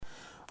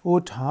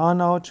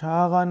Uttanau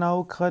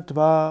charanau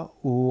kritva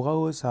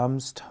urau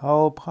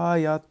samstau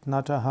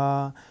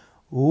prayatnataha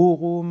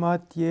uru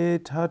madhye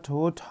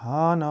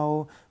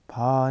tatothanau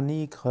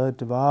pani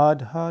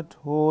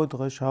kritvadhato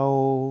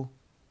drishau.